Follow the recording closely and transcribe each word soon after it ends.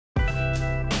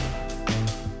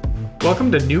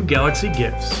Welcome to New Galaxy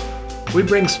Gifts. We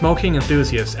bring smoking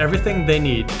enthusiasts everything they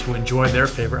need to enjoy their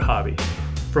favorite hobby.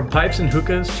 From pipes and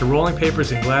hookahs to rolling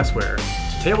papers and glassware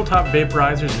to tabletop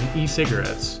vaporizers and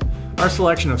e-cigarettes, our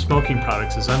selection of smoking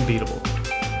products is unbeatable.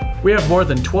 We have more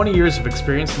than 20 years of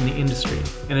experience in the industry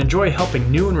and enjoy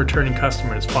helping new and returning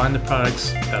customers find the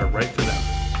products that are right for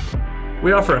them.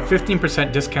 We offer a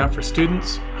 15% discount for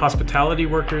students, hospitality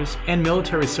workers, and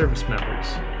military service members.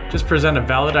 Just present a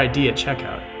valid ID at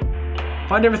checkout.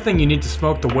 Find everything you need to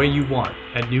smoke the way you want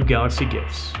at New Galaxy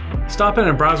Gifts. Stop in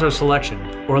and browse our selection,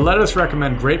 or let us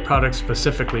recommend great products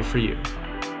specifically for you.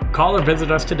 Call or visit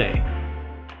us today.